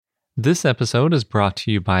This episode is brought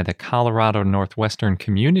to you by the Colorado Northwestern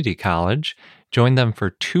Community College. Join them for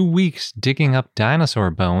 2 weeks digging up dinosaur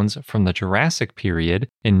bones from the Jurassic period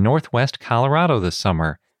in Northwest Colorado this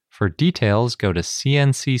summer. For details, go to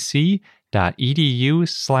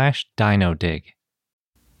cncc.edu/dinodig.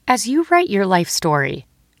 As you write your life story,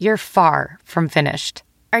 you're far from finished.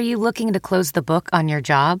 Are you looking to close the book on your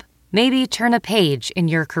job? Maybe turn a page in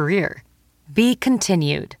your career? Be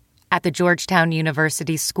continued at the Georgetown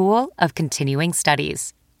University School of Continuing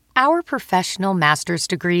Studies. Our professional master's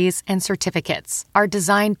degrees and certificates are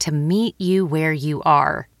designed to meet you where you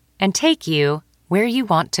are and take you where you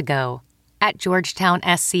want to go. At Georgetown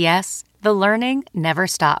SCS, the learning never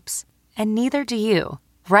stops, and neither do you.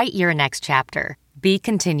 Write your next chapter. Be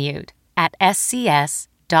continued at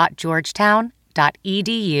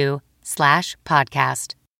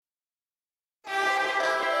scs.georgetown.edu/podcast.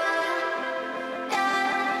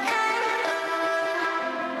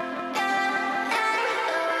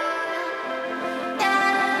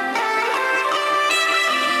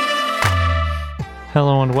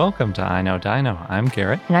 Hello and welcome to I Know Dino. I'm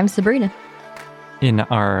Garrett. And I'm Sabrina. In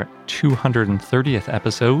our 230th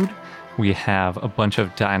episode, we have a bunch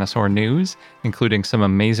of dinosaur news, including some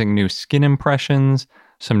amazing new skin impressions,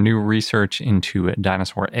 some new research into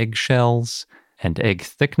dinosaur eggshells and egg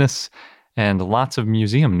thickness, and lots of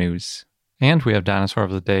museum news. And we have Dinosaur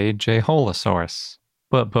of the Day, Jeholosaurus.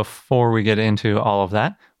 But before we get into all of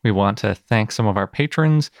that, we want to thank some of our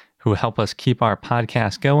patrons who help us keep our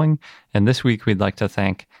podcast going. And this week, we'd like to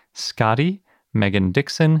thank Scotty, Megan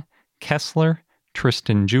Dixon, Kessler,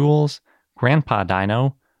 Tristan Jules, Grandpa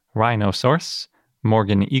Dino, Rhinosaurus,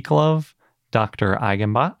 Morgan Eklov, Dr.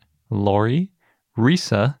 Eigenbot, Lori,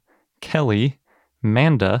 Risa, Kelly,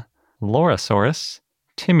 Manda, Laurasaurus,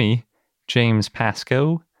 Timmy, James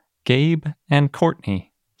Pasco, Gabe, and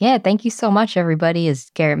Courtney. Yeah, thank you so much, everybody.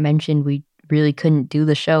 As Garrett mentioned, we really couldn't do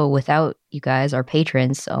the show without you guys, our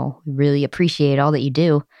patrons, so we really appreciate all that you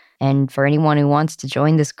do. And for anyone who wants to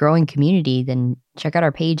join this growing community, then check out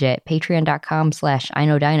our page at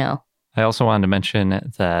patreon.com/iknowdino. I also wanted to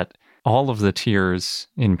mention that all of the tiers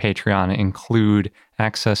in Patreon include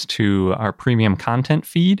access to our premium content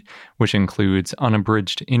feed, which includes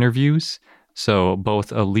unabridged interviews. So both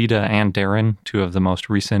Alita and Darren, two of the most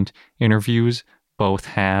recent interviews, both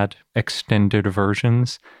had extended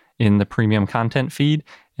versions in the premium content feed.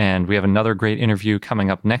 And we have another great interview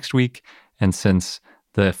coming up next week. And since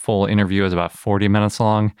the full interview is about 40 minutes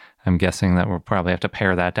long, I'm guessing that we'll probably have to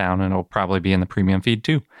pare that down, and it'll probably be in the premium feed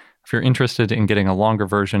too. If you're interested in getting a longer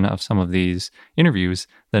version of some of these interviews,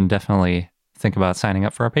 then definitely think about signing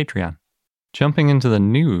up for our Patreon. Jumping into the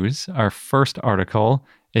news, our first article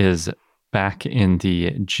is back in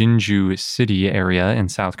the Jinju City area in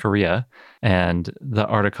South Korea, and the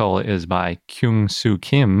article is by Kyung-Soo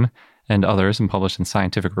Kim and others and published in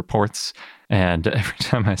Scientific Reports. And every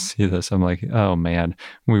time I see this, I'm like, oh man,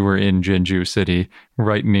 we were in Jinju City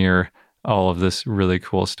right near all of this really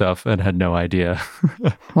cool stuff and had no idea.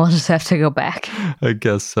 We'll just have to go back. I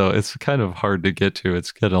guess so. It's kind of hard to get to.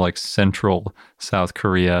 It's kind of like central South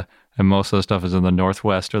Korea, and most of the stuff is in the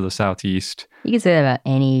northwest or the southeast. You can say that about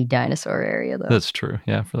any dinosaur area, though. That's true.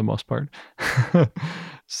 Yeah, for the most part.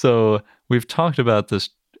 So we've talked about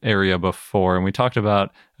this area before, and we talked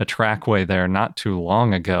about a trackway there not too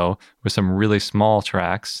long ago with some really small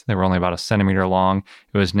tracks. They were only about a centimeter long.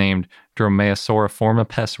 It was named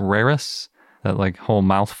Dromaeosauriformipes raris, that like whole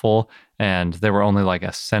mouthful, and they were only like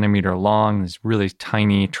a centimeter long, these really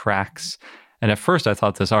tiny tracks. And at first I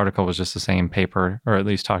thought this article was just the same paper, or at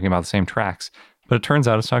least talking about the same tracks, but it turns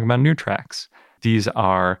out it's talking about new tracks. These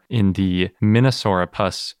are in the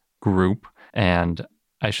Minisauropus group, and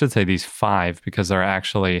I should say these 5 because there are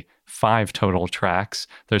actually 5 total tracks.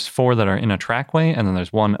 There's 4 that are in a trackway, and then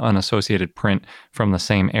there's 1 unassociated print from the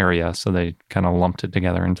same area, so they kind of lumped it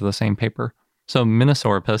together into the same paper. So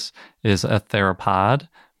Minisauropus is a theropod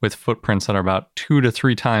with footprints that are about 2 to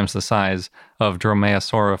 3 times the size of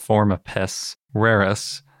Dromaeosauriformipes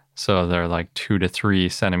raris. So they're like 2 to 3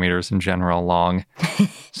 centimeters in general long.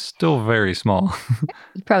 Still very small.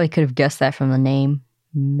 You probably could have guessed that from the name,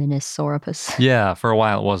 Minisauropus. Yeah, for a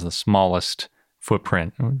while it was the smallest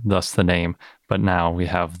footprint, thus the name. But now we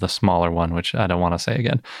have the smaller one, which I don't want to say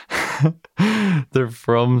again. They're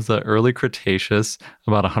from the early Cretaceous,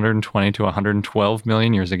 about 120 to 112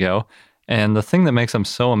 million years ago. And the thing that makes them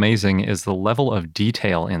so amazing is the level of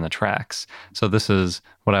detail in the tracks. So this is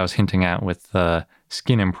what I was hinting at with the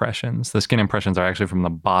skin impressions. The skin impressions are actually from the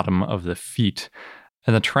bottom of the feet.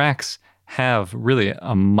 And the tracks have really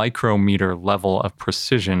a micrometer level of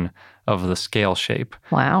precision of the scale shape.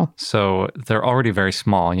 Wow. So they're already very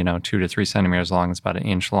small, 2 to 3 centimeters long. It's about an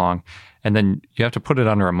inch long. And then you have to put it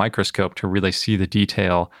under a microscope to really see the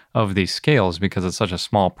detail of these scales because it's such a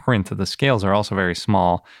small print that the scales are also very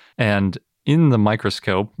small. And in the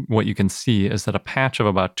microscope, what you can see is that a patch of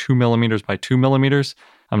about 2 millimeters by 2 millimeters,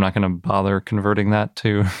 I'm not going to bother converting that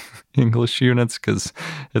to English units because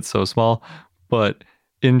it's so small, but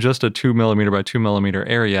in just a 2 millimeter by 2 millimeter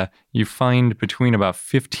area, you find between about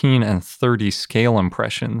 15 and 30 scale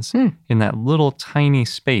impressions in that little tiny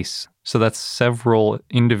space. So that's several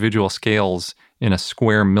individual scales in a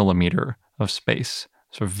square millimeter of space.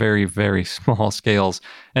 So very, very small scales.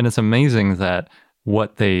 And it's amazing that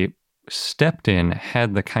what they stepped in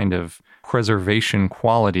had the kind of preservation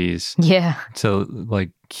qualities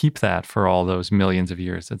to keep that for all those millions of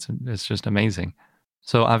years. It's just amazing.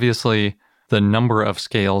 So obviously, the number of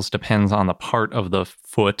scales depends on the part of the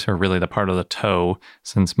foot, or really the part of the toe,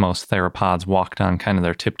 since most theropods walked on kind of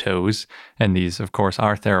their tiptoes, and these, of course,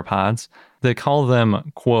 are theropods. They call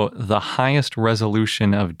them, quote, the highest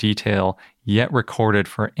resolution of detail yet recorded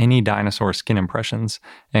for any dinosaur skin impressions,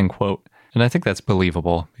 end quote. And I think that's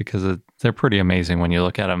believable because they're pretty amazing when you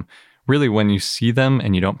look at them. Really, when you see them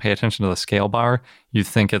and you don't pay attention to the scale bar, you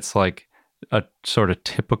think it's like a sort of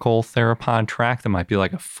typical theropod track that might be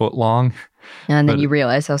like a foot long. And then you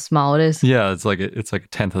realize how small it is. Yeah, it's like a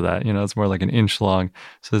tenth of that. It's more like an inch long.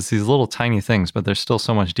 So it's these little tiny things, but there's still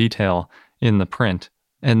so much detail in the print.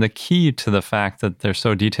 And the key to the fact that they're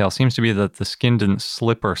so detailed seems to be that the skin didn't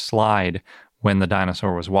slip or slide when the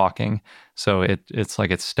dinosaur was walking. So it's like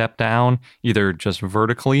it stepped down either just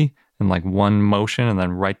vertically in like one motion and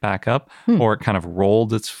then right back up, or it kind of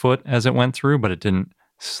rolled its foot as it went through, but it didn't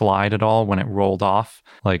slide at all when it rolled off.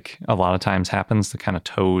 Like a lot of times happens, the kind of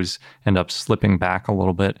toes end up slipping back a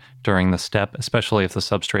little bit during the step, especially if the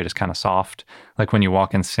substrate is kind of soft. Like when you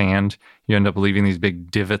walk in sand, you end up leaving these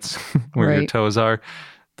big divots where your toes are.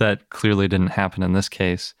 That clearly didn't happen in this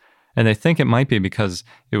case. And they think it might be because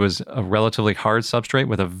it was a relatively hard substrate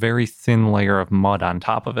with a very thin layer of mud on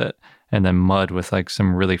top of it, and then mud with like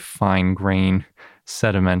some really fine grain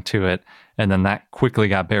sediment to it. And then that quickly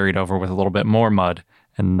got buried over with a little bit more mud,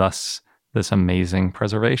 and thus this amazing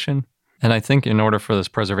preservation. And I think in order for this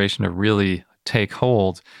preservation to really take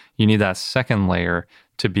hold, you need that second layer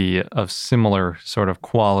to be of similar sort of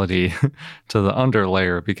quality to the under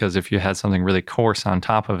layer, because if you had something really coarse on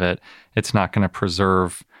top of it, it's not going to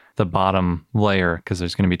preserve the bottom layer because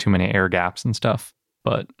there's going to be too many air gaps and stuff.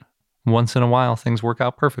 But once in a while, things work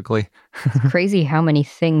out perfectly. It's crazy how many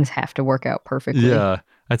things have to work out perfectly. Yeah.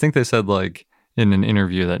 I think they said like in an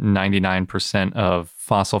interview that 99% of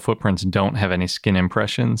fossil footprints don't have any skin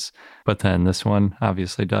impressions, but then this one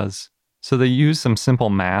obviously does. So they use some simple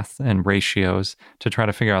math and ratios to try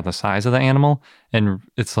to figure out the size of the animal. And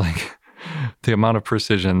it's like the amount of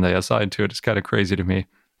precision they assign to it is kind of crazy to me.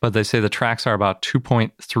 But they say the tracks are about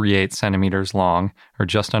 2.38 centimeters long, or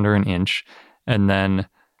just under an inch. And then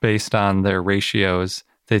based on their ratios,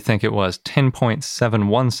 they think it was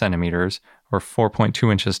 10.71 centimeters, or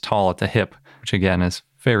 4.2 inches tall at the hip, which again is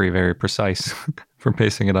very, very precise for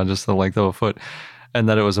basing it on just the length of a foot. And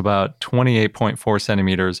that it was about 28.4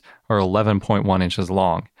 centimeters, or 11.1 inches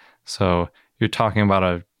long. So you're talking about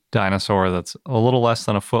a dinosaur that's a little less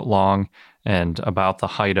than a foot long and about the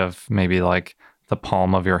height of maybe like the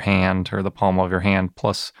palm of your hand, or the palm of your hand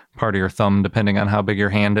plus part of your thumb, depending on how big your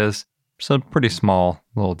hand is. So pretty small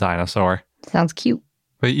little dinosaur. Sounds cute.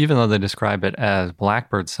 But even though they describe it as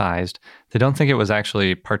blackbird-sized, they don't think it was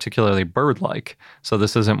actually particularly bird-like. So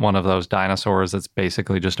this isn't one of those dinosaurs that's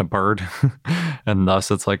basically just a bird. And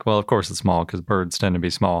thus it's like, well, of course it's small because birds tend to be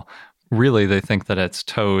small. Really, they think that its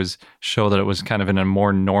toes show that it was kind of in a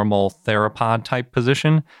more normal theropod-type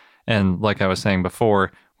position. And like I was saying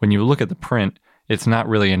before, when you look at the print, it's not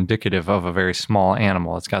really indicative of a very small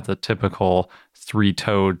animal. It's got the typical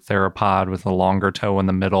three-toed theropod with a longer toe in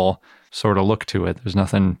the middle sort of look to it. There's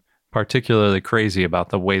nothing particularly crazy about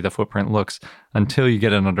the way the footprint looks until you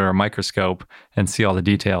get it under a microscope and see all the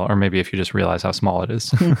detail, or maybe if you just realize how small it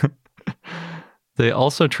is. They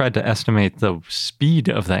also tried to estimate the speed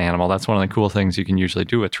of the animal. That's one of the cool things you can usually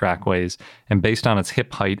do with trackways. And based on its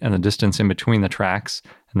hip height and the distance in between the tracks,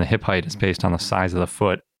 and the hip height is based on the size of the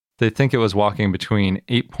foot, they think it was walking between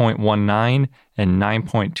 8.19 and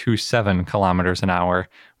 9.27 kilometers an hour,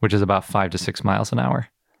 which is about 5 to 6 miles an hour.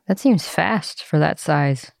 That seems fast for that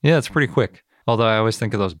size. Yeah, it's pretty quick. Although I always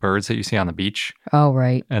think of those birds that you see on the beach. Oh,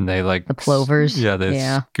 right. And they like... The plovers. Yeah, they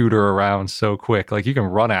scooter around so quick. Like you can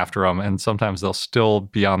run after them and sometimes they'll still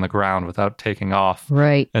be on the ground without taking off.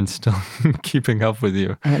 Right. And still keeping up with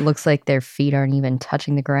you. And it looks like their feet aren't even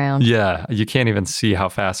touching the ground. Yeah, you can't even see how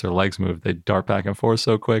fast their legs move. They dart back and forth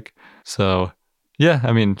so quick. So, yeah,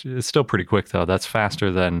 I mean, it's still pretty quick though. That's faster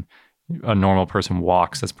than a normal person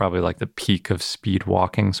walks. That's probably like the peak of speed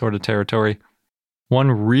walking sort of territory. One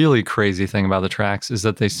really crazy thing about the tracks is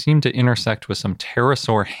that they seem to intersect with some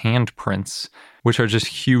pterosaur handprints, which are just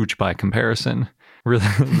huge by comparison. Really,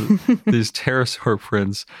 these pterosaur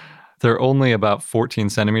prints, they're only about 14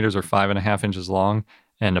 centimeters or 5.5 inches long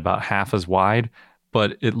and about half as wide,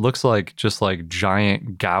 but it looks like just like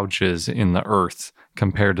giant gouges in the earth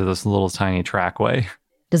compared to this little tiny trackway.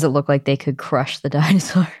 Does it look like they could crush the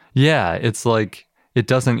dinosaur? Yeah, it's like... It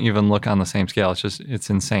doesn't even look on the same scale. It's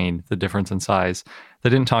insane, the difference in size. They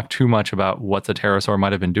didn't talk too much about what the pterosaur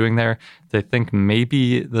might have been doing there. They think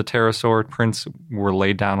maybe the pterosaur prints were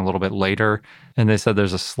laid down a little bit later. And they said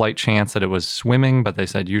there's a slight chance that it was swimming, but they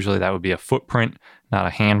said usually that would be a footprint, not a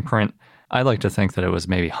handprint. I like to think that it was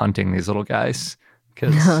maybe hunting these little guys.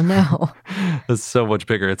 No. It's so much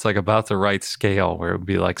bigger. It's like about the right scale where it would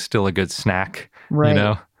be like still a good snack, right. You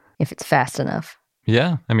know? If it's fast enough.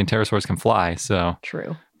 Yeah, I mean, pterosaurs can fly, so...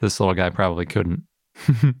 True. This little guy probably couldn't.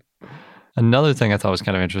 Another thing I thought was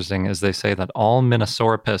kind of interesting is they say that all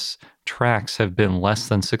Minosaurus tracks have been less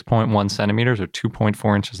than 6.1 centimeters or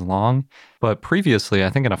 2.4 inches long. But previously,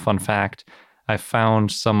 I think in a fun fact, I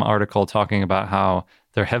found some article talking about how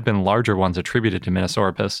there have been larger ones attributed to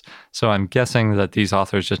Minosaurus. So I'm guessing that these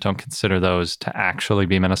authors just don't consider those to actually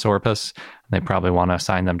be Minosaurus. They probably want to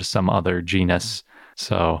assign them to some other genus.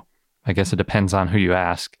 So... I guess it depends on who you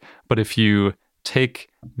ask. But if you take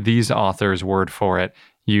these authors' word for it,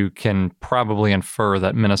 you can probably infer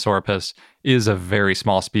that Minosaurus is a very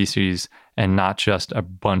small species and not just a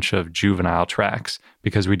bunch of juvenile tracks,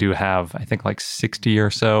 because we do have, I think, like 60 or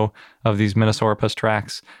so of these Minosaurus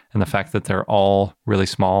tracks. And the fact that they're all really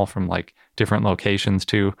small from like different locations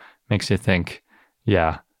too makes you think,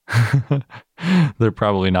 yeah, they're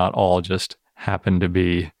probably not all just happen to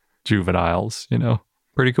be juveniles, you know?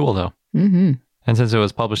 Pretty cool, though. Mm-hmm. And since it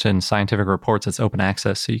was published in Scientific Reports, it's open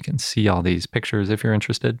access, so you can see all these pictures if you're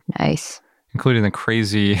interested. Nice. Including the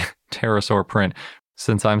crazy pterosaur print.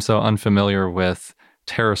 Since I'm so unfamiliar with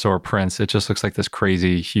pterosaur prints, it just looks like this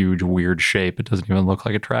crazy, huge, weird shape. It doesn't even look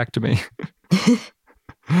like a track to me.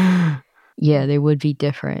 Yeah, they would be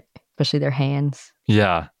different, especially their hands.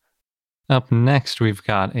 Yeah. Up next, we've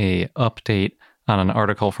got a update on an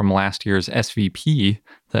article from last year's SVP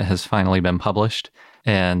that has finally been published.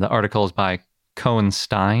 And the article is by Cohen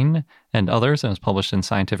Stein and others, and was published in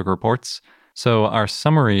Scientific Reports. So our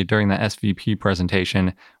summary during the SVP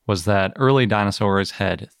presentation was that early dinosaurs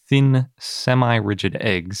had thin, semi-rigid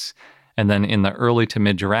eggs. And then in the early to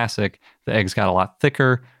mid-Jurassic, the eggs got a lot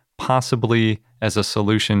thicker, possibly as a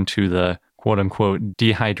solution to the quote-unquote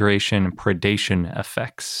dehydration predation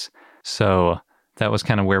effects. So that was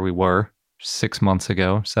kind of where we were 7 months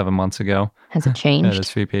ago. Has it changed? At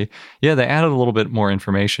SVP. Yeah, they added a little bit more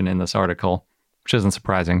information in this article, which isn't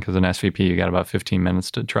surprising because in SVP you got about 15 minutes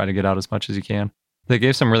to try to get out as much as you can. They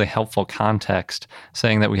gave some really helpful context,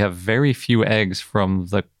 saying that we have very few eggs from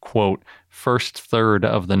the, quote, first third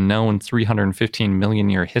of the known 315 million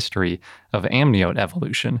year history of amniote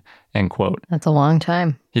evolution, end quote. That's a long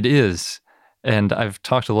time. It is. And I've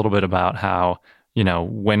talked a little bit about how, you know,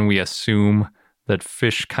 when we assume that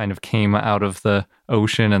fish kind of came out of the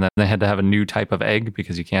ocean and then they had to have a new type of egg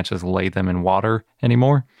because you can't just lay them in water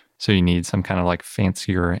anymore. So you need some kind of like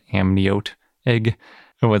fancier amniote egg.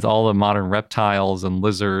 And with all the modern reptiles and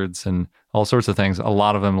lizards and all sorts of things, a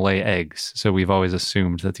lot of them lay eggs. So we've always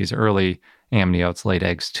assumed that these early amniotes laid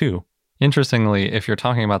eggs too. Interestingly, if you're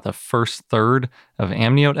talking about the first third of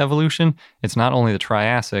amniote evolution, it's not only the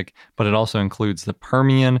Triassic, but it also includes the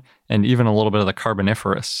Permian and even a little bit of the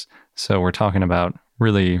Carboniferous. So we're talking about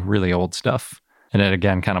really, really old stuff. And it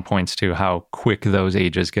again kind of points to how quick those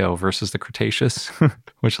ages go versus the Cretaceous,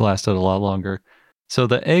 which lasted a lot longer. So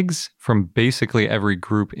the eggs from basically every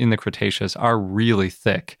group in the Cretaceous are really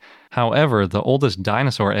thick. However, the oldest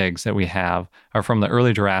dinosaur eggs that we have are from the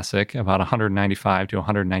early Jurassic, about 195 to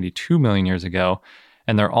 192 million years ago,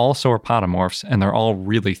 and they're all sauropodomorphs, and they're all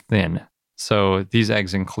really thin. So these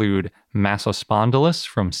eggs include Massospondylus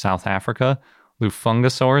from South Africa,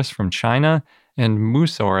 Lufungosaurus from China, and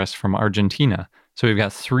Moosaurus from Argentina. So we've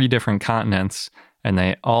got 3 different continents, and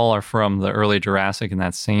they all are from the early Jurassic in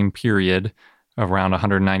that same period, around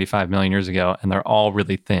 195 million years ago, and they're all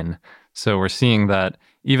really thin. So we're seeing that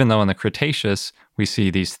even though in the Cretaceous, we see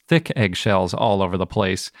these thick eggshells all over the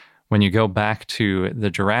place, when you go back to the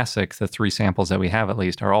Jurassic, the 3 samples that we have at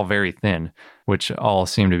least are all very thin, which all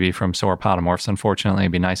seem to be from sauropodomorphs. Unfortunately,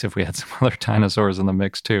 it'd be nice if we had some other dinosaurs in the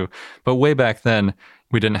mix too. But way back then,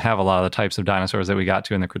 we didn't have a lot of the types of dinosaurs that we got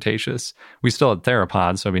to in the Cretaceous. We still had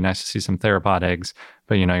theropods, so it'd be nice to see some theropod eggs,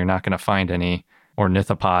 but you're not going to find any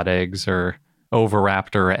ornithopod eggs or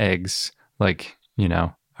oviraptor eggs like,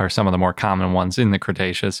 are some of the more common ones in the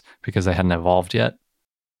Cretaceous because they hadn't evolved yet.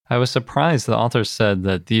 I was surprised the authors said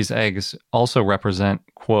that these eggs also represent,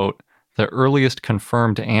 quote, the earliest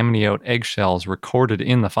confirmed amniote eggshells recorded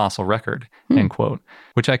in the fossil record, end quote,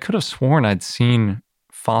 which I could have sworn I'd seen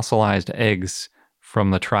fossilized eggs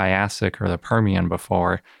from the Triassic or the Permian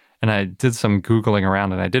before. And I did some Googling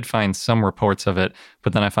around and I did find some reports of it,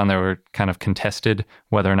 but then I found they were kind of contested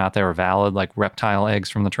whether or not they were valid, like reptile eggs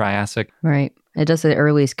from the Triassic. Right. It does say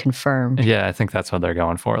earliest confirmed. Yeah, I think that's what they're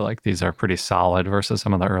going for. Like these are pretty solid versus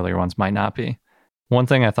some of the earlier ones might not be. One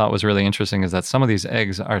thing I thought was really interesting is that some of these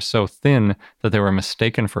eggs are so thin that they were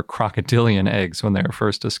mistaken for crocodilian eggs when they were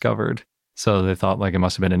first discovered. So they thought like it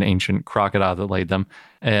must have been an ancient crocodile that laid them.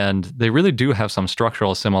 And they really do have some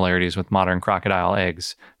structural similarities with modern crocodile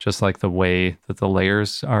eggs, just like the way that the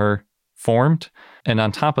layers are formed. And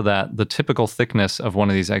on top of that, the typical thickness of one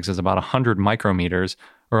of these eggs is about 100 micrometers,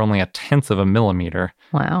 or only 1/10 of a millimeter.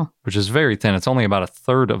 Wow. Which is very thin. It's only about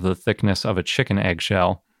 1/3 of the thickness of a chicken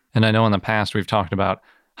eggshell. And I know in the past we've talked about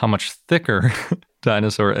how much thicker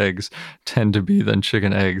dinosaur eggs tend to be than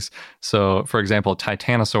chicken eggs. So, for example,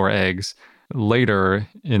 titanosaur eggs later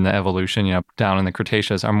in the evolution, down in the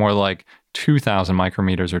Cretaceous, are more like 2,000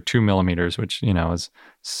 micrometers or 2 millimeters, which, is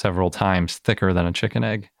several times thicker than a chicken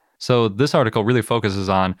egg. So this article really focuses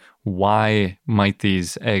on why might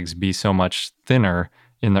these eggs be so much thinner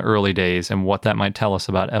in the early days and what that might tell us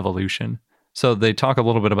about evolution. So they talk a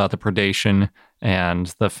little bit about the predation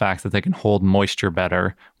and the fact that they can hold moisture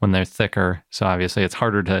better when they're thicker. So obviously it's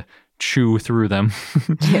harder to chew through them.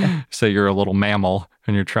 Yeah. Say you're a little mammal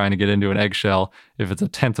and you're trying to get into an eggshell. If it's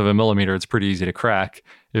 1/10 of a millimeter, it's pretty easy to crack.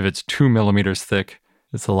 If it's 2 millimeters thick,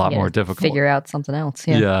 it's a lot more difficult. Figure out something else.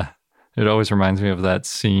 Yeah. It always reminds me of that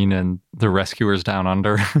scene in The Rescuers Down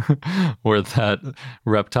Under where that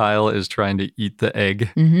reptile is trying to eat the egg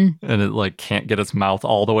and it can't get its mouth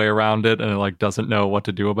all the way around it and it doesn't know what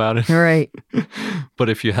to do about it. Right. But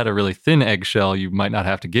if you had a really thin eggshell, you might not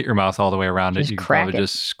have to get your mouth all the way around it. You could probably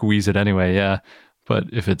just squeeze it anyway. Yeah. But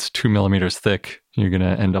if it's 2 millimeters thick, you're going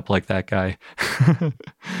to end up like that guy.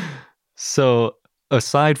 So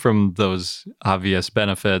aside from those obvious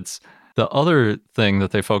benefits, the other thing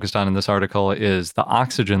that they focused on in this article is the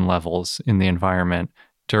oxygen levels in the environment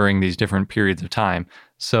during these different periods of time.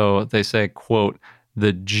 So they say, quote,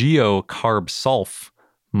 the GeoCarbSulf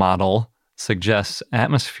model suggests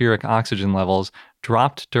atmospheric oxygen levels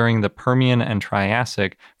dropped during the Permian and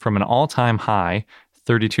Triassic from an all-time high,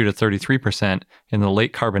 32 to 33% in the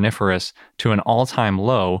late Carboniferous, to an all-time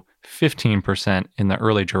low, 15% in the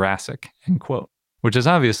early Jurassic, end quote. Which is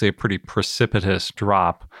obviously a pretty precipitous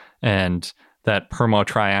drop. And that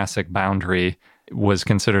Permo-Triassic boundary was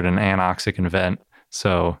considered an anoxic event.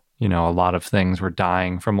 So, a lot of things were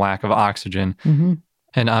dying from lack of oxygen. Mm-hmm.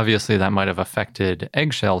 And obviously that might have affected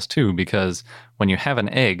eggshells too, because when you have an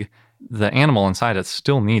egg, the animal inside it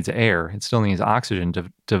still needs air. It still needs oxygen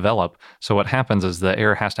to develop. So what happens is the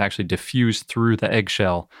air has to actually diffuse through the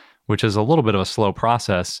eggshell, which is a little bit of a slow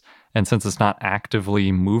process. And since it's not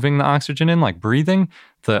actively moving the oxygen in, like breathing,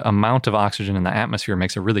 the amount of oxygen in the atmosphere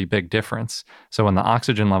makes a really big difference. So when the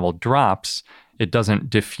oxygen level drops, it doesn't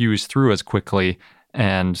diffuse through as quickly.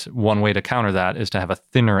 And one way to counter that is to have a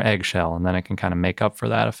thinner eggshell, and then it can kind of make up for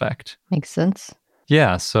that effect. Makes sense.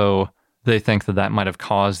 Yeah, so they think that might have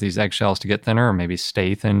caused these eggshells to get thinner or maybe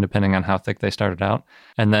stay thin depending on how thick they started out.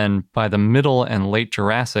 And then by the middle and late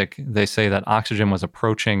Jurassic, they say that oxygen was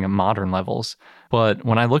approaching modern levels. But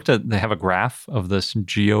when I looked they have a graph of this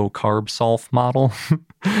GeoCarbSulf model,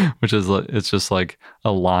 which is, it's just like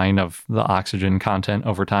a line of the oxygen content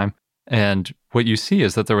over time. And what you see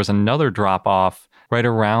is that there was another drop off right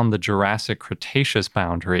around the Jurassic Cretaceous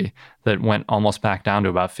boundary that went almost back down to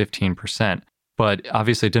about 15%. But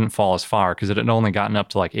obviously it didn't fall as far because it had only gotten up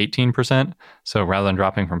to 18%. So rather than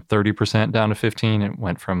dropping from 30% down to 15, it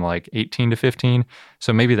went from 18 to 15.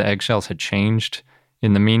 So maybe the eggshells had changed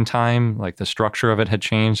in the meantime, the structure of it had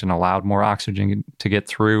changed and allowed more oxygen to get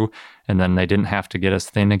through. And then they didn't have to get as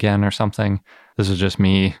thin again or something. This is just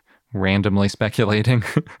me randomly speculating.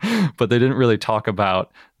 But they didn't really talk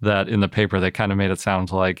about that in the paper. They kind of made it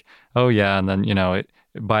sound like, oh yeah, and then,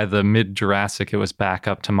 by the mid-Jurassic, it was back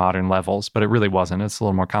up to modern levels, but it really wasn't. It's a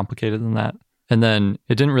little more complicated than that. And then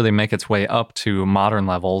it didn't really make its way up to modern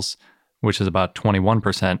levels, which is about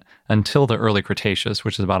 21%, until the early Cretaceous,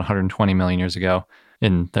 which is about 120 million years ago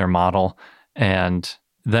in their model. And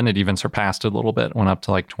then it even surpassed it a little bit, went up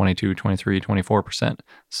to like 22, 23, 24%.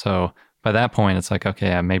 So by that point, it's like,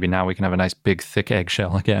 okay, maybe now we can have a nice big thick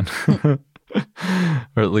eggshell again.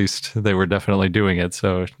 Or at least they were definitely doing it,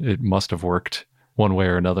 so it must have worked one way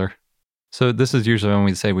or another. So this is usually when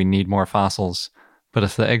we say we need more fossils. But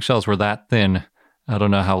if the eggshells were that thin, I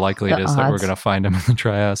don't know how likely it is that we're going to find them in the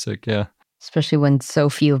Triassic. Yeah. Especially when so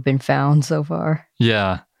few have been found so far.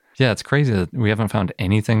 Yeah. Yeah, it's crazy that we haven't found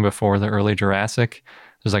anything before the early Jurassic.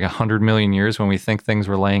 There's like 100 million years when we think things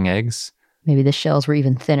were laying eggs. Maybe the shells were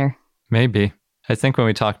even thinner. Maybe. I think when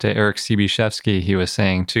we talked to Eric Sibiszewski, he was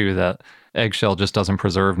saying too that eggshell just doesn't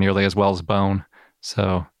preserve nearly as well as bone.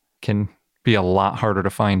 So can be a lot harder to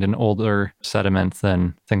find in older sediment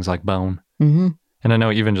than things like bone. Mm-hmm. And I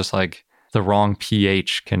know even just like the wrong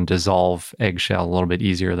pH can dissolve eggshell a little bit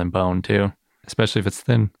easier than bone too, especially if it's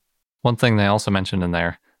thin. One thing they also mentioned in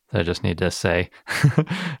there that I just need to say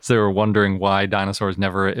is they were wondering why dinosaurs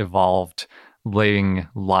never evolved laying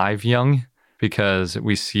live young, because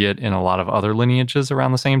we see it in a lot of other lineages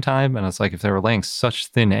around the same time. And it's like, if they were laying such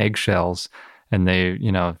thin eggshells and they,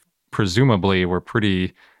 presumably were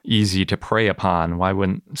pretty easy to prey upon, why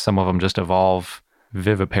wouldn't some of them just evolve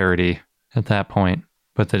viviparity at that point?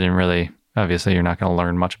 But they didn't really. Obviously, you're not going to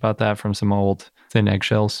learn much about that from some old thin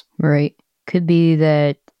eggshells. Right. Could be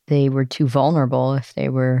that they were too vulnerable if they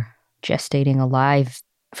were gestating alive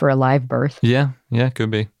for a live birth. Yeah,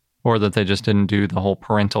 could be. Or that they just didn't do the whole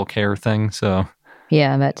parental care thing. So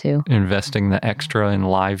yeah, that too. Investing the extra in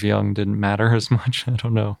live young didn't matter as much. I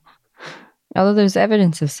don't know. Although there's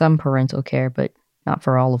evidence of some parental care, but not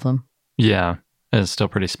for all of them. Yeah, it's still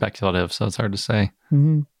pretty speculative, so it's hard to say.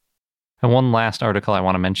 Mm-hmm. And one last article I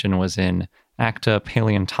want to mention was in Acta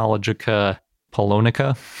Paleontologica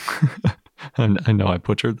Polonica. And I know I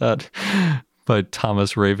butchered that, by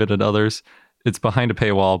Thomas Raven and others. It's behind a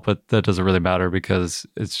paywall, but that doesn't really matter because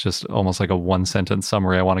it's just almost like a one-sentence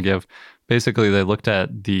summary I want to give. Basically, they looked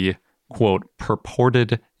at the, quote,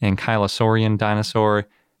 purported ankylosaurian dinosaur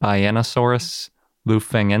Baenosaurus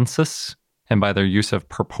lufengensis. And by their use of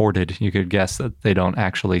purported, you could guess that they don't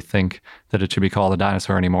actually think that it should be called a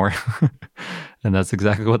dinosaur anymore. And that's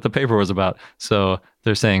exactly what the paper was about. So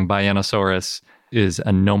they're saying Baenosaurus is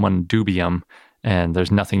a nomen dubium, and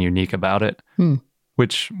there's nothing unique about it.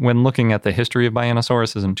 Which, when looking at the history of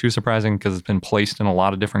Baenosaurus, isn't too surprising because it's been placed in a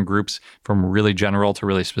lot of different groups from really general to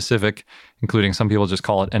really specific, including some people just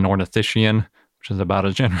call it an ornithischian, which is about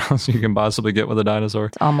as general as you can possibly get with a dinosaur.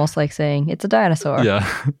 It's almost like saying it's a dinosaur. Yeah.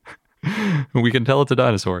 We can tell it's a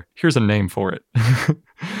dinosaur. Here's a name for it.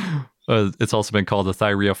 It's also been called a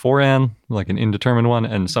Thyreophoran, like an indeterminate one,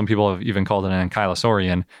 and some people have even called it an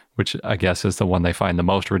ankylosaurian, which I guess is the one they find the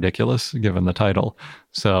most ridiculous given the title.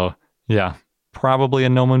 So, yeah, probably a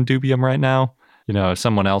nomen dubium right now.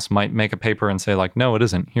 Someone else might make a paper and say like, no, it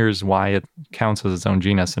isn't. Here's why it counts as its own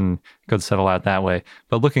genus, and could settle out that way.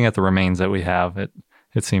 But looking at the remains that we have, it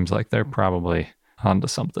seems like they're probably onto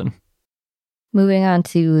something. Moving on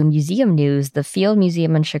to museum news, the Field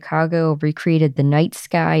Museum in Chicago recreated the night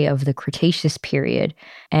sky of the Cretaceous period,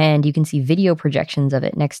 and you can see video projections of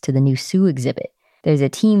it next to the new Sue exhibit. There's a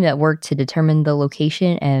team that worked to determine the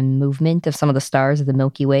location and movement of some of the stars of the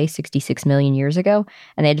Milky Way 66 million years ago,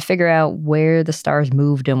 and they had to figure out where the stars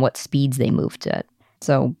moved and what speeds they moved at.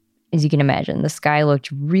 So, as you can imagine, the sky looked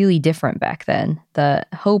really different back then. The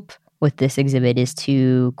hope with this exhibit is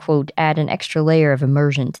to, quote, add an extra layer of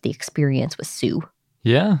immersion to the experience with Sue.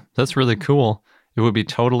 Yeah, that's really cool. It would be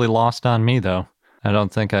totally lost on me, though. I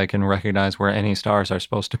don't think I can recognize where any stars are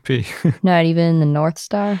supposed to be. Not even the North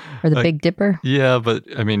Star or the Big Dipper? Yeah, but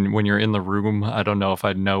I mean, when you're in the room, I don't know if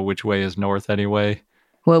I'd know which way is north anyway.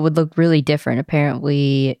 Well, it would look really different.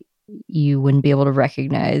 Apparently, you wouldn't be able to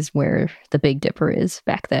recognize where the Big Dipper is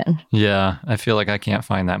back then. Yeah, I feel like I can't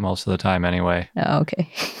find that most of the time anyway. Oh, okay.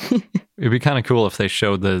 It'd be kind of cool if they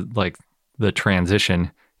showed the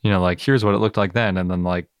transition, like here's what it looked like then, and then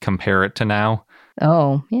like compare it to now.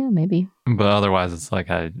 Oh, yeah, maybe. But otherwise, it's like,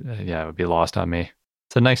 it would be lost on me.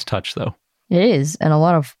 It's a nice touch, though. It is, and a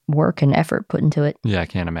lot of work and effort put into it. Yeah, I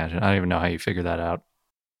can't imagine. I don't even know how you figure that out.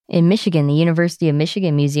 In Michigan, the University of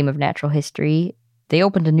Michigan Museum of Natural History, they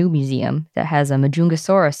opened a new museum that has a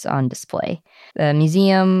Majungasaurus on display. The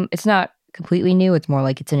museum, it's not completely new. It's more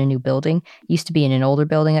like it's in a new building. It used to be in an older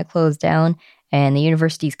building that closed down, and the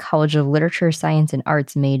university's College of Literature, Science, and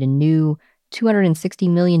Arts made a new $260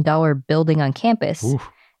 million building on campus. Ooh.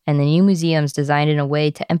 And the new museum's designed in a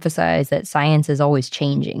way to emphasize that science is always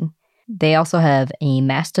changing. They also have a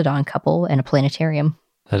mastodon couple and a planetarium.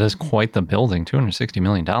 That is quite the building, $260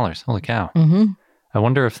 million. Holy cow. Mm-hmm. I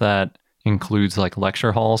wonder if that includes like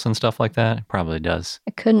lecture halls and stuff like that. It probably does.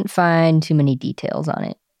 I couldn't find too many details on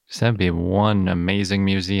it. So that'd be one amazing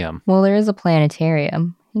museum. Well, there is a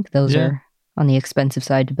planetarium. I think those are on the expensive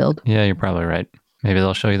side to build. Yeah, you're probably right. Maybe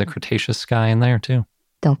they'll show you the Cretaceous sky in there too.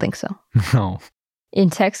 Don't think so. No. In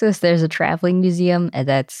Texas, there's a traveling museum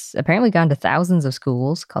that's apparently gone to thousands of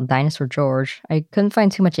schools called Dinosaur George. I couldn't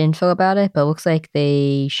find too much info about it, but it looks like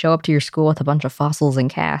they show up to your school with a bunch of fossils and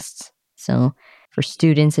casts. So for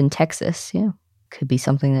students in Texas, could be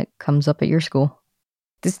something that comes up at your school.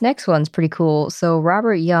 This next one's pretty cool. So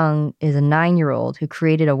Robert Young is a 9-year-old who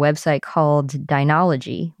created a website called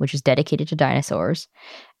Dinology, which is dedicated to dinosaurs.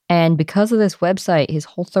 And because of this website, his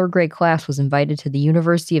whole 3rd grade class was invited to the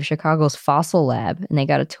University of Chicago's Fossil Lab, and they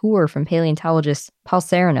got a tour from paleontologist Paul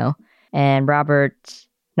Sereno. And Robert,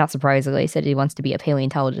 not surprisingly, said he wants to be a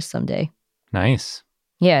paleontologist someday. Nice.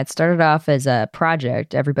 Yeah, it started off as a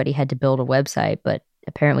project. Everybody had to build a website, but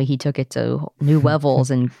apparently he took it to new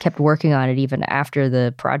levels and kept working on it even after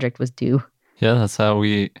the project was due. Yeah, that's how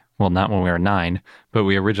not when we were 9, but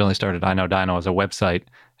we originally started I Know Dino as a website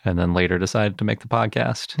and then later decided to make the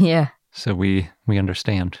podcast. Yeah. So we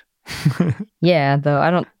understand. Yeah, though I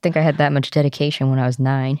don't think I had that much dedication when I was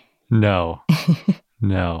 9. No.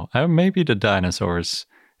 No. Maybe to dinosaurs.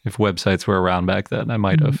 If websites were around back then, I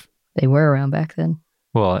might have. They were around back then.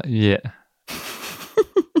 Well, yeah.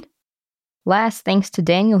 Last, thanks to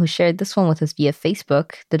Daniel who shared this one with us via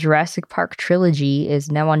Facebook, the Jurassic Park trilogy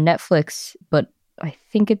is now on Netflix, but I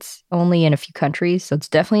think it's only in a few countries, so it's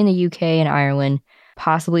definitely in the UK and Ireland,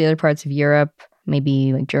 possibly other parts of Europe,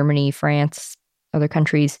 maybe like Germany, France, other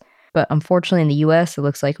countries. But unfortunately in the US, it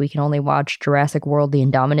looks like we can only watch Jurassic World: The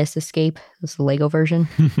Indominus Escape. This is the Lego version,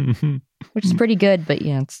 which is pretty good, but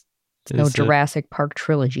it's no Jurassic Park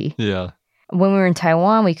trilogy. Yeah. When we were in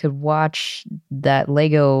Taiwan, we could watch that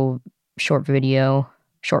Lego short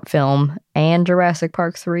film, and Jurassic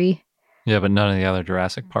Park 3. Yeah, but none of the other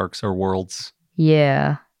Jurassic Parks or worlds.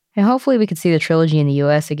 Yeah. And hopefully we could see the trilogy in the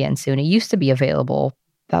US again soon. It used to be available.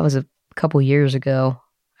 That was a couple years ago.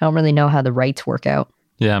 I don't really know how the rights work out.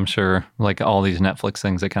 Yeah, I'm sure. Like all these Netflix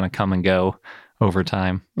things that kind of come and go over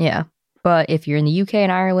time. Yeah. But if you're in the UK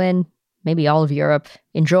and Ireland, maybe all of Europe,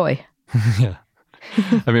 enjoy. Yeah.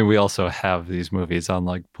 I mean, we also have these movies on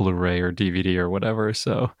like Blu-ray or DVD or whatever,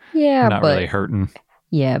 so yeah, not really hurting.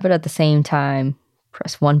 Yeah, but at the same time,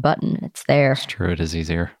 press one button, it's there. It's true, it is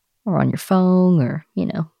easier. Or on your phone, or,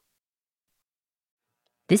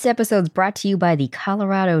 This episode's brought to you by the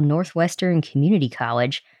Colorado Northwestern Community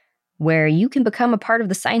College, where you can become a part of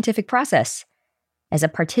the scientific process. As a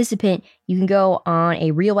participant, you can go on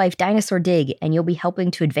a real-life dinosaur dig, and you'll be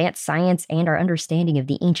helping to advance science and our understanding of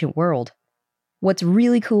the ancient world. What's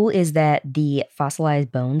really cool is that the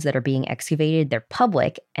fossilized bones that are being excavated, they're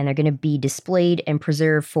public, and they're going to be displayed and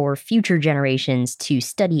preserved for future generations to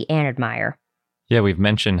study and admire. Yeah, we've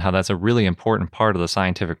mentioned how that's a really important part of the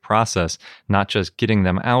scientific process, not just getting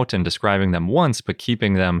them out and describing them once, but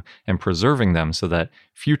keeping them and preserving them so that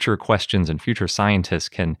future questions and future scientists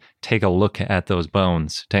can take a look at those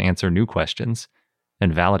bones to answer new questions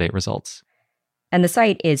and validate results. And the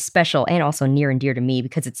site is special and also near and dear to me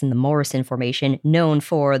because it's in the Morrison Formation, known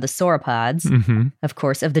for the sauropods, of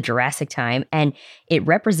course, of the Jurassic time. And it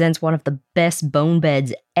represents one of the best bone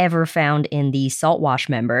beds ever found in the saltwash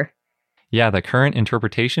member. Yeah, the current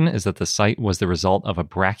interpretation is that the site was the result of a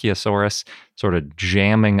Brachiosaurus sort of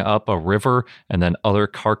jamming up a river and then other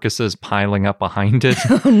carcasses piling up behind it.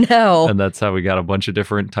 Oh, no. And that's how we got a bunch of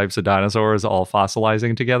different types of dinosaurs all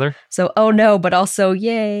fossilizing together. So, oh no, but also,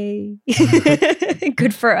 yay.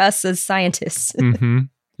 Good for us as scientists. And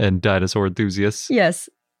dinosaur enthusiasts. Yes.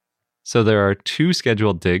 So there are 2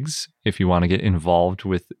 scheduled digs if you want to get involved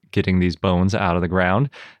with getting these bones out of the ground.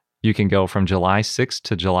 You can go from July 6th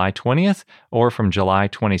to July 20th or from July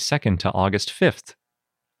 22nd to August 5th.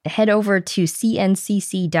 Head over to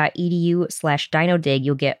cncc.edu/dinodig.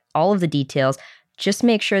 You'll get all of the details. Just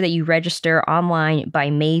make sure that you register online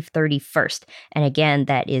by May 31st. And again,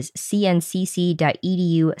 that is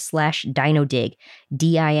cncc.edu/dinodig,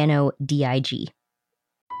 DINODIG.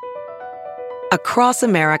 Across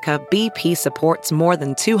America, BP supports more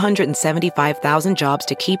than 275,000 jobs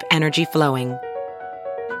to keep energy flowing.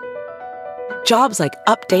 Jobs like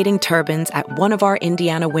updating turbines at one of our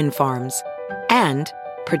Indiana wind farms and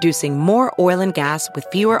producing more oil and gas with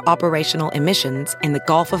fewer operational emissions in the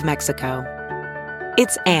Gulf of Mexico.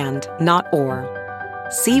 It's and, not or.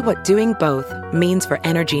 See what doing both means for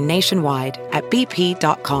energy nationwide at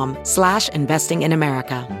bp.com/investing in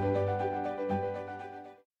America.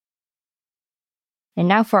 And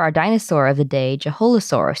now for our dinosaur of the day,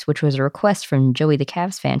 Joholosaurus, which was a request from Joey the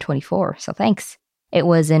Cavs fan 24, so thanks. It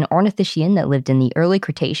was an ornithischian that lived in the early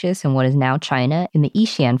Cretaceous in what is now China in the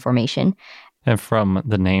Ischian Formation. And from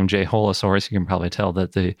the name Joholosaurus, you can probably tell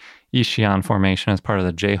that the Ischian Formation is part of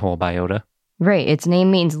the J-hole biota. Right, its name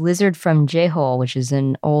means lizard from J-hole, which is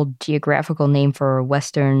an old geographical name for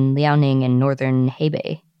western Liaoning and northern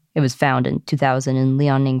Hebei. It was found in 2000 in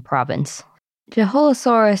Liaoning province.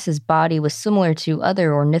 Joholosaurus's body was similar to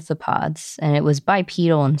other ornithopods, and it was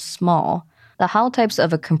bipedal and small. The holotype's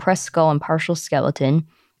of a compressed skull and partial skeleton.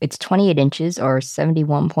 It's 28 inches or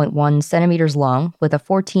 71.1 centimeters long with a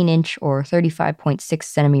 14-inch or 35.6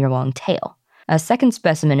 centimeter long tail. A second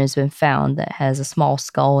specimen has been found that has a small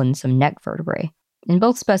skull and some neck vertebrae. And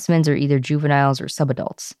both specimens are either juveniles or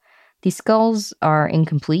subadults. These skulls are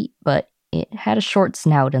incomplete, but it had a short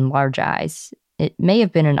snout and large eyes. It may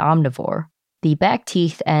have been an omnivore. The back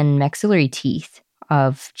teeth and maxillary teeth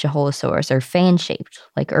of Joholosaurus are fan-shaped,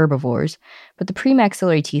 like herbivores, but the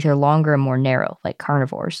premaxillary teeth are longer and more narrow, like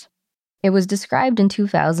carnivores. It was described in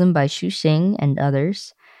 2000 by Xu Xing and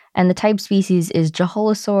others, and the type species is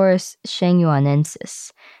Joholosaurus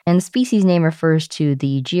shengyuanensis, and the species name refers to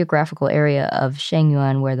the geographical area of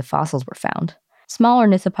Shengyuan where the fossils were found. Small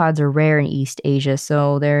ornithopods are rare in East Asia,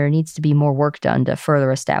 so there needs to be more work done to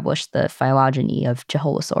further establish the phylogeny of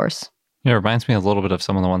Joholosaurus. Yeah, it reminds me a little bit of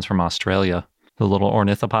some of the ones from Australia, the little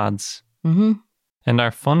ornithopods. Mm-hmm. And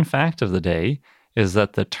our fun fact of the day is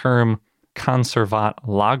that the term Conservat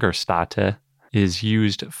Lagerstätte is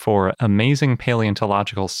used for amazing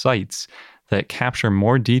paleontological sites that capture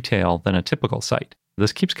more detail than a typical site.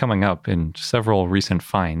 This keeps coming up in several recent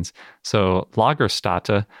finds. So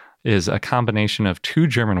Lagerstätte is a combination of two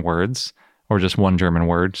German words, or just one German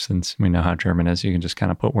word. Since we know how German is, you can just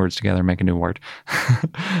kind of put words together and make a new word.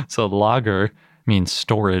 So Lager means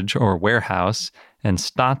storage or warehouse, and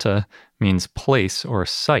Statte means place or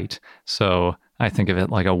site. So I think of it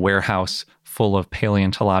like a warehouse full of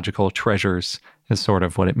paleontological treasures is sort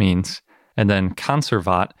of what it means. And then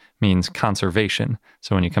Conservat means conservation.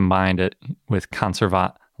 So when you combine it with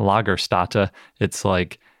Conservat Lagerstätte, it's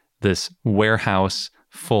like this warehouse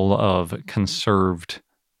full of conserved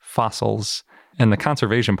fossils. And the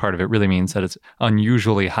conservation part of it really means that it's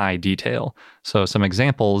unusually high detail. So some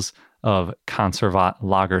examples of Conservat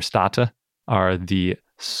Lagerstätte are the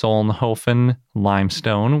Solnhofen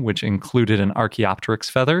limestone, which included an Archaeopteryx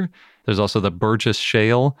feather. There's also the Burgess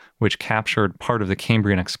Shale, which captured part of the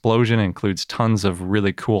Cambrian explosion, includes tons of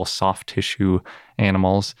really cool soft tissue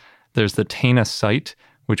animals. There's the Tana site,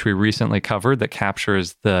 which we recently covered, that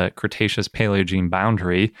captures the Cretaceous-Paleogene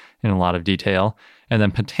boundary in a lot of detail. And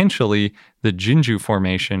then potentially the Jinju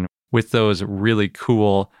Formation with those really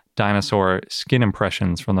cool dinosaur skin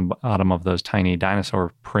impressions from the bottom of those tiny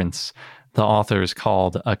dinosaur prints. The authors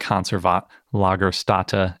called a Conservat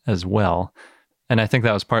Lagerstätte as well. And I think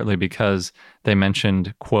that was partly because they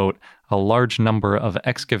mentioned, quote, a large number of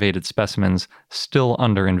excavated specimens still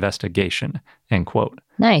under investigation, end quote.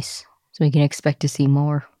 Nice. So we can expect to see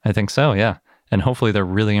more. I think so, yeah. And hopefully they're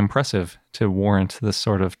really impressive to warrant this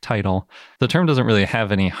sort of title. The term doesn't really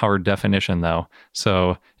have any hard definition, though.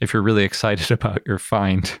 So if you're really excited about your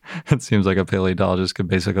find, it seems like a paleontologist could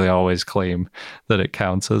basically always claim that it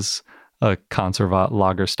counts as a Conservat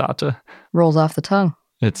Lagerstätte. Rolls off the tongue.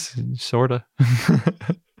 It's sorta.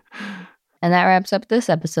 And that wraps up this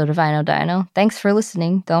episode of I Know Dino. Thanks for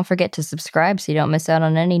listening. Don't forget to subscribe so you don't miss out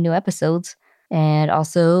on any new episodes. And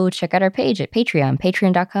also check out our page at Patreon,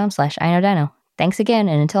 patreon.com/iknowdino. Thanks again,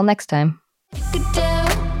 and until next time.